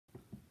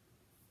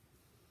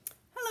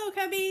Hello,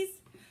 Cubbies!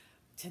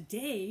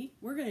 Today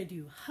we're going to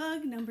do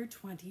hug number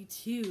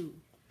 22.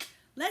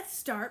 Let's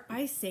start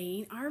by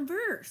saying our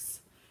verse.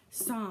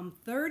 Psalm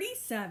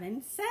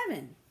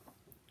 37:7.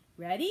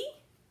 Ready?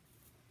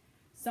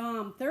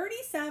 Psalm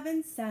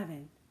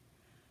 37:7.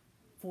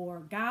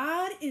 For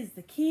God is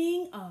the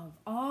King of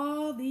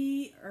all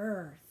the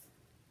earth.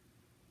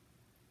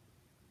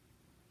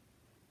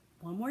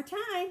 One more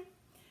time.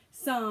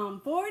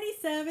 Psalm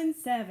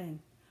 47:7.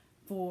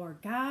 For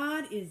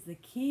God is the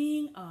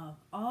King of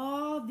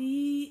all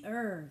the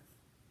earth.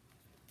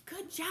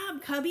 Good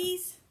job,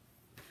 Cubbies.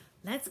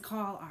 Let's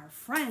call our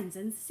friends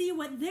and see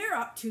what they're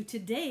up to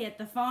today at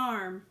the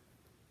farm.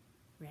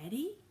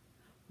 Ready?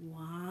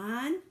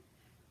 1,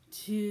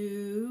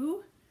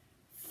 2,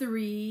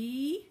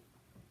 3.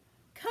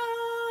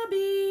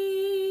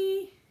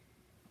 Cubby!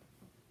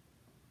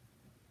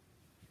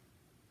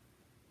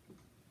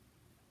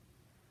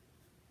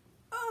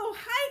 Oh,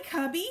 hi,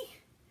 Cubby.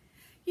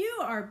 You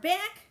are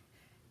back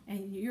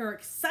and you're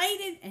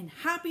excited and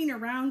hopping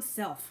around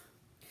self.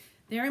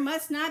 There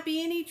must not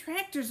be any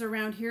tractors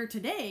around here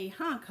today,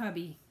 huh,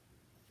 Cubby?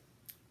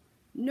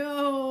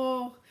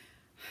 No.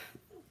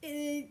 What do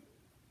you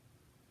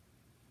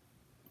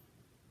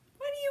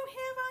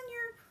have on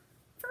your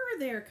fur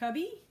there,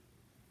 Cubby?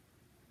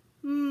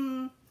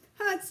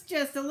 That's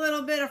just a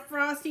little bit of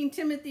frosting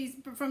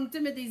from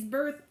Timothy's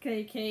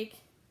birthday cake.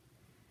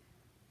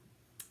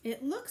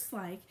 It looks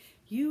like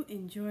you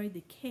enjoyed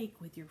the cake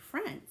with your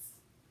friends.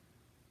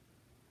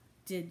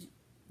 Did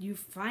you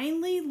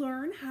finally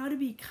learn how to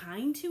be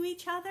kind to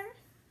each other?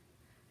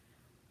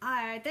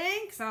 I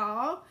think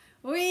so.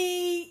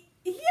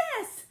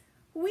 Yes,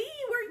 we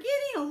were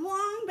getting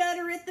along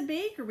better at the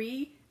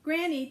bakery.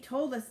 Granny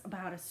told us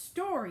about a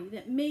story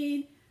that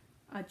made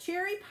a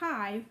cherry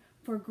pie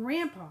for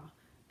Grandpa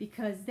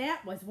because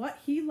that was what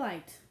he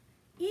liked,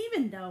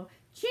 even though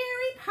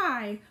cherry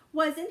pie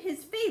wasn't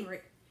his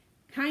favorite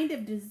kind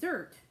of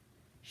dessert.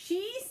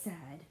 She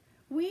said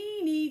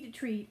we need to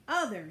treat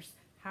others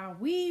how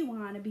we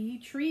want to be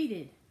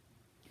treated.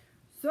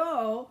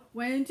 So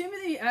when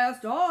Timothy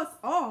asked us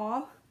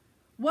all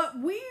what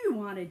we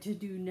wanted to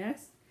do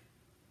next,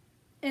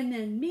 and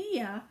then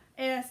Mia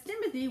asked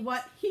Timothy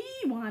what he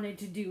wanted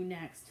to do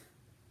next.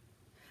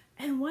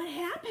 And what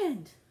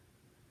happened?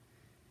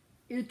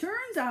 It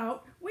turns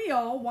out we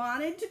all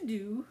wanted to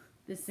do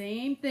the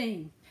same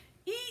thing.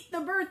 Eat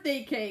the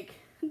birthday cake.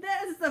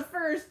 That's the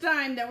first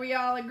time that we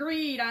all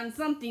agreed on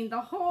something the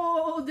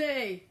whole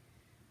day.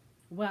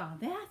 Well,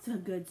 that's a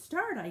good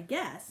start, I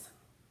guess.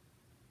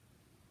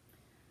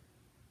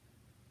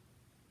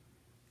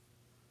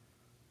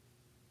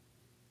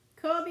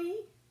 Cubby,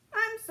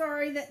 I'm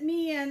sorry that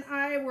Mia and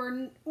I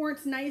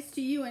weren't nice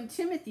to you and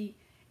Timothy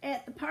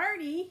at the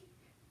party.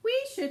 We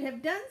should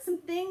have done some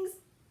things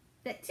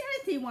that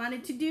Timothy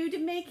wanted to do to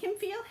make him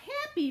feel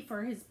happy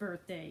for his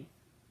birthday.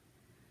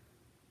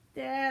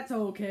 That's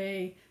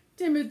okay.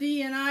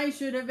 Timothy and I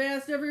should have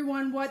asked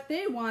everyone what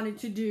they wanted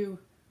to do.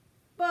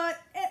 But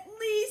at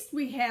least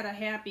we had a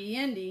happy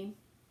ending.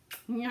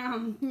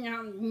 Yum,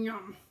 yum,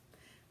 yum.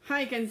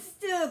 I can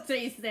still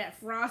taste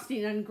that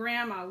frosting on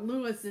Grandma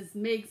Lewis's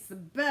makes the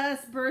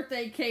best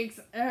birthday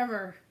cakes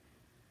ever.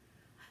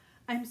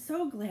 I'm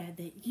so glad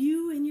that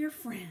you and your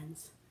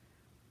friends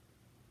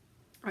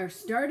are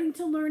starting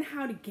to learn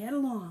how to get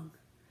along.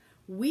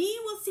 We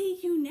will see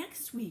you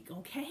next week,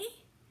 okay?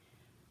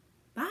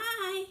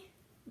 Bye.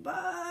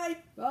 Bye.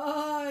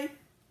 Bye.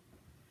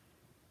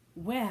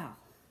 Well,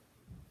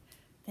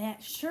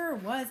 that sure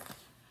was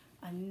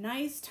a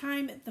nice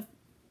time at the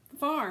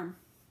farm.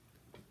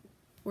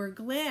 We're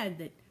glad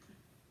that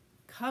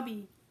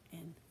Cubby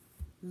and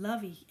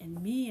Lovey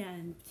and Mia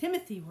and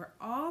Timothy were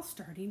all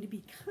starting to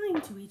be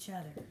kind to each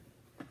other.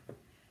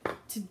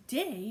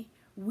 Today,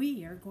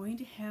 we are going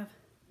to have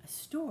a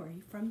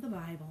story from the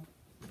Bible.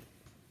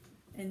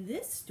 And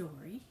this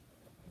story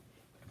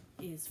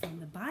is from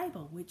the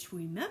Bible, which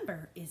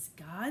remember is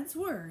God's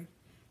Word,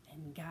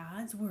 and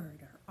God's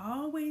Word are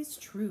always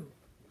true.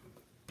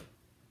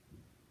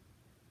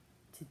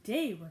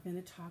 Today we're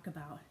going to talk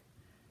about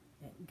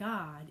that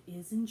God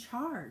is in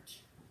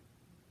charge.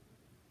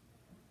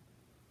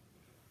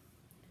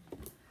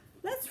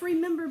 Let's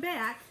remember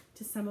back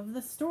to some of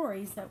the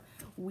stories that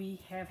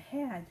we have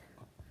had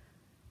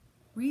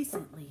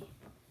recently.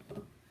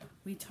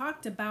 We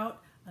talked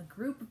about a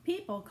group of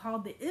people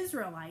called the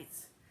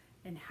Israelites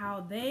and how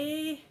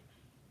they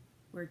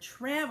were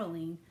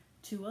traveling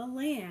to a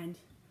land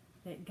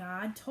that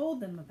God told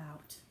them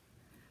about.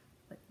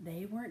 But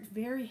they weren't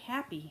very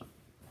happy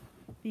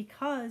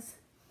because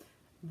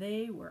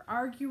they were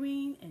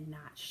arguing and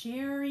not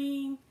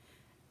sharing,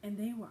 and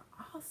they were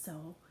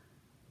also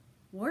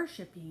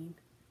worshiping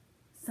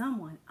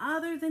someone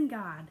other than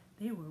God.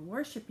 They were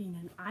worshiping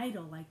an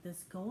idol like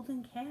this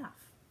golden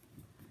calf.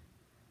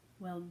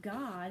 Well,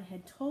 God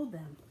had told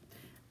them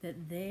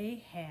that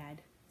they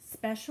had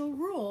special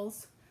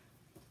rules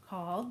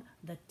called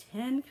the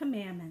 10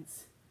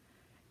 Commandments.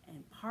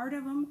 And part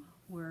of them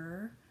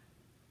were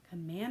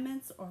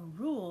commandments or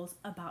rules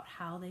about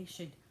how they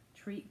should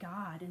treat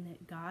God and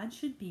that God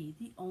should be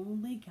the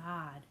only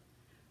God.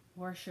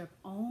 Worship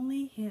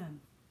only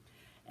Him.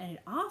 And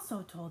it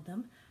also told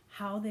them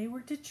how they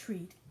were to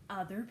treat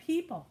other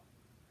people.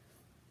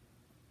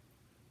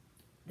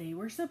 They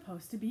were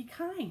supposed to be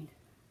kind.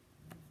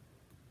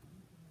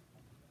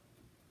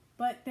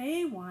 But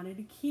they wanted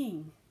a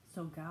king,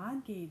 so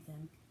God gave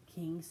them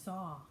King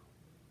Saul.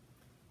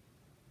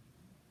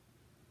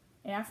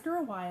 After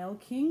a while,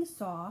 King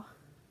Saul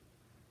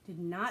did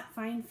not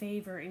find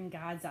favor in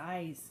God's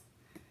eyes.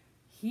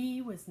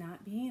 He was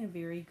not being a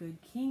very good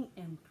king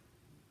and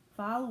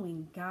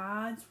following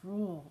God's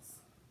rules.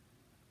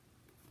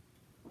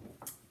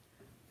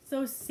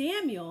 So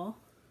Samuel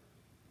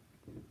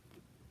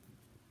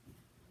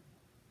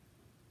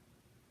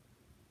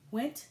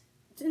went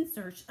in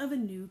search of a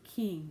new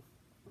king.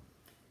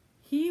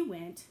 He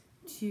went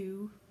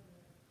to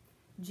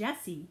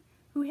Jesse,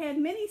 who had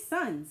many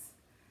sons,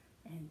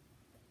 and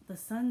the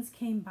sons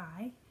came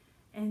by,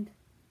 and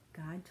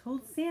God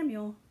told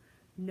Samuel,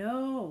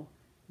 "No,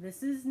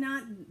 this is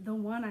not the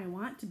one I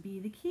want to be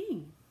the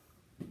king."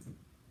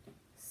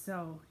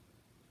 So,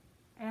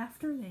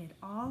 after they had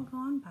all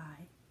gone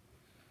by,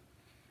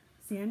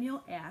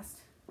 Samuel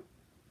asked,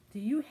 "Do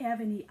you have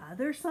any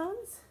other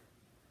sons?"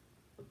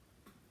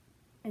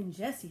 And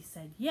Jesse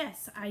said,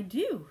 "Yes, I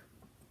do."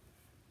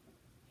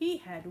 He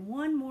had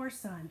one more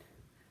son,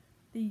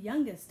 the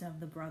youngest of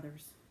the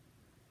brothers,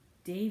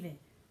 David,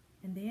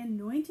 and they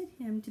anointed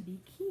him to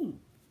be king.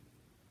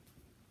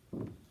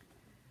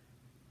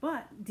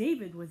 But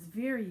David was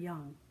very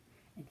young,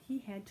 and he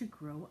had to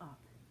grow up.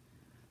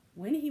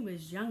 When he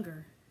was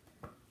younger,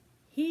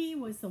 he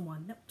was the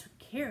one that took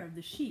care of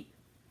the sheep.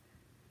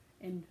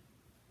 And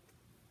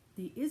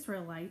the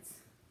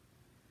Israelites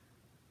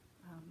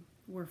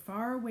were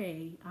far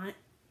away on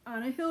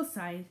a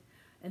hillside,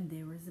 and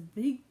there was a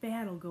big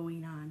battle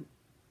going on.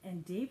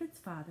 And David's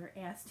father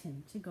asked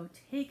him to go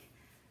take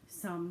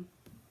some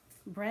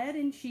bread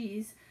and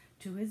cheese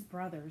to his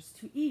brothers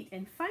to eat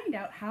and find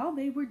out how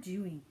they were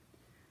doing.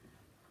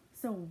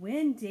 So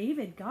when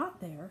David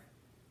got there,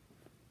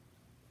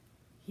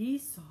 he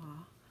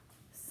saw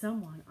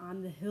someone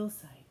on the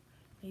hillside,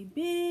 a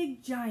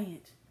big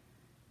giant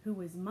who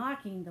was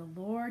mocking the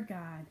Lord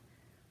God.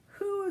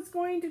 "Who is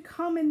going to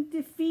come and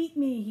defeat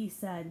me?" he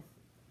said.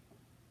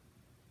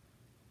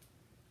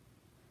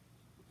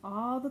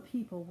 All the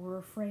people were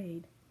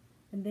afraid,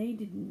 and they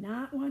did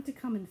not want to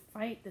come and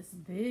fight this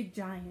big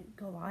giant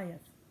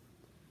Goliath.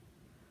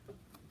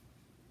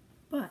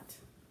 But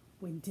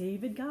when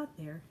David got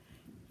there,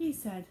 he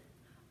said,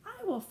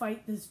 "I will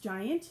fight this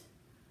giant."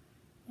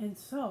 And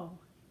so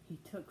he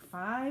took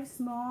 5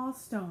 small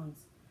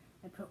stones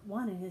and put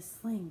one in his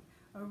sling.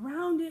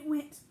 Around it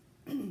went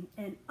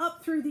and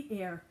up through the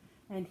air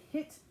and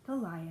hit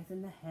Goliath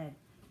in the head.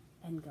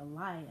 And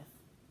Goliath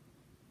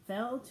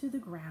fell to the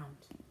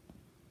ground.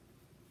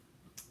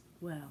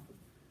 Well,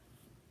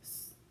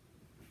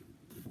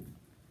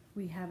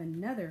 we have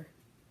another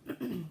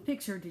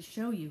picture to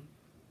show you.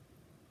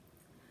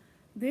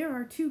 There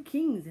are 2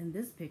 kings in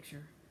this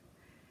picture.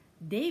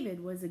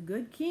 David was a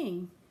good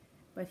king,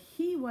 but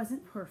he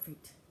wasn't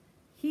perfect.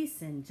 He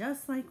sinned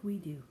just like we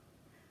do,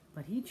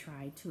 but he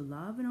tried to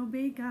love and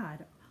obey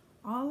God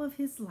all of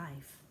his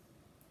life.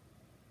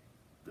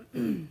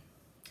 The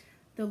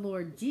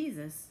Lord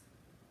Jesus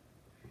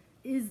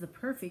is the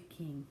perfect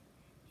king.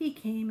 He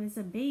came as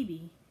a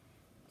baby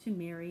to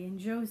Mary and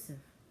Joseph.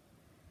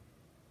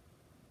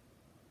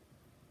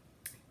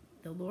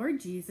 The Lord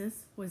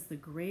Jesus was the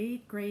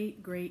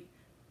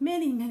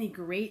many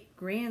great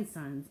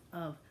grandsons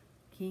of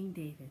King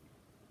David.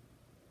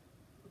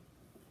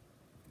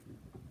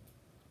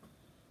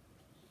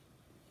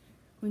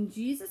 When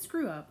Jesus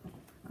grew up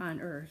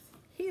on earth,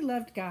 he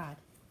loved God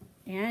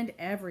and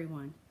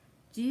everyone.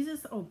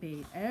 Jesus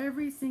obeyed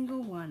every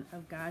single one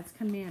of God's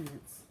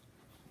commandments.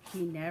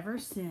 He never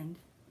sinned.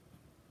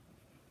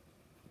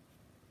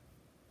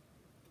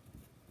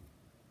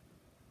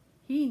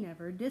 He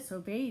never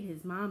disobeyed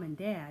his mom and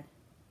dad.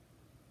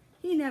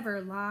 He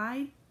never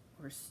lied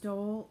or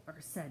stole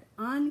or said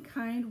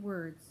unkind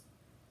words.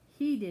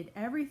 He did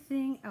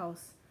everything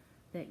else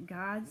that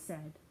God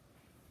said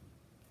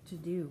to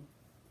do.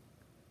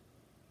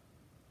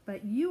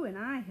 But you and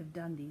I have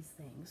done these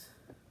things.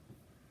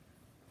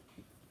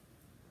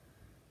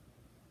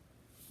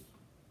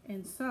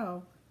 And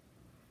so,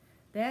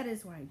 that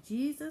is why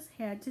Jesus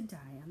had to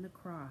die on the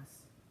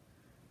cross.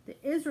 The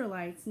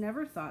Israelites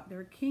never thought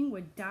their king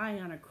would die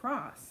on a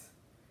cross.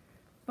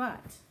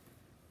 But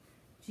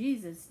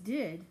Jesus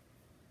did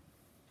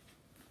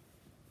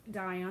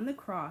die on the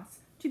cross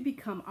to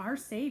become our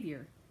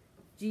Savior.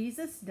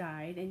 Jesus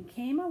died and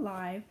came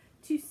alive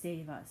to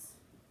save us.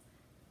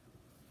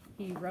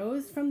 He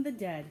rose from the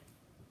dead,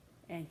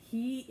 and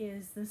he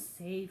is the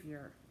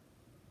Savior.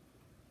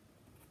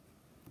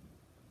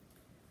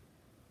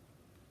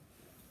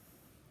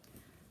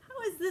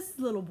 How is this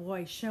little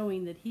boy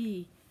showing that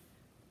he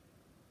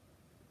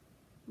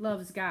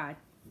loves God?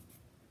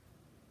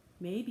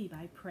 Maybe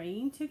by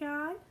praying to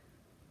God,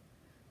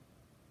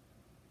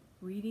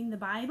 reading the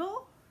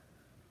Bible.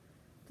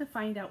 to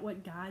find out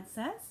what God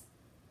says,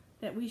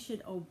 that we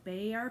should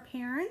obey our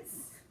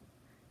parents,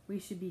 we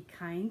should be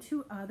kind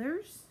to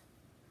others.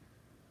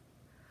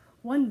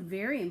 One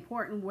very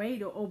important way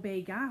to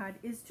obey God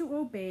is to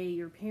obey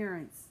your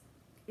parents.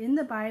 In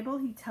the Bible,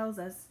 he tells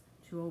us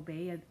to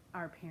obey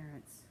our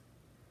parents.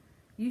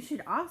 You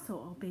should also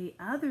obey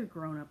other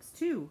grown-ups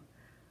too,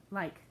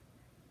 like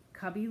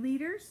cubby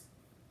leaders,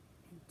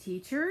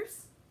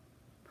 teachers,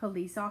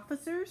 police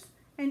officers,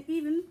 and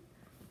even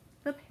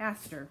the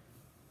pastor.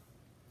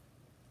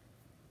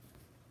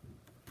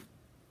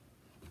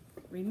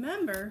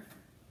 Remember,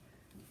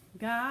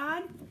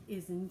 God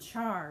is in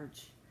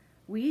charge.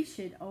 We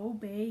should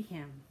obey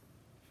him.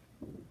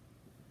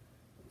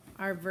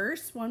 Our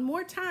verse one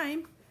more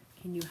time.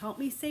 Can you help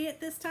me say it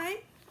this time?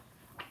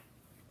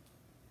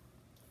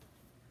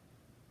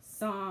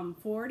 Psalm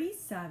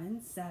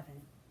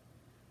 47:7.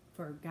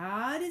 For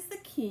God is the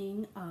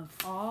King of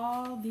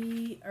all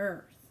the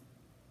earth.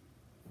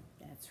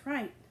 That's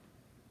right.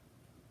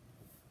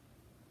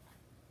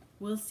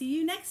 We'll see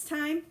you next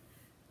time.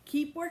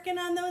 Keep working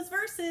on those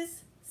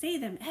verses. Say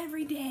them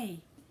every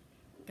day.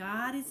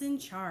 God is in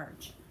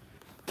charge.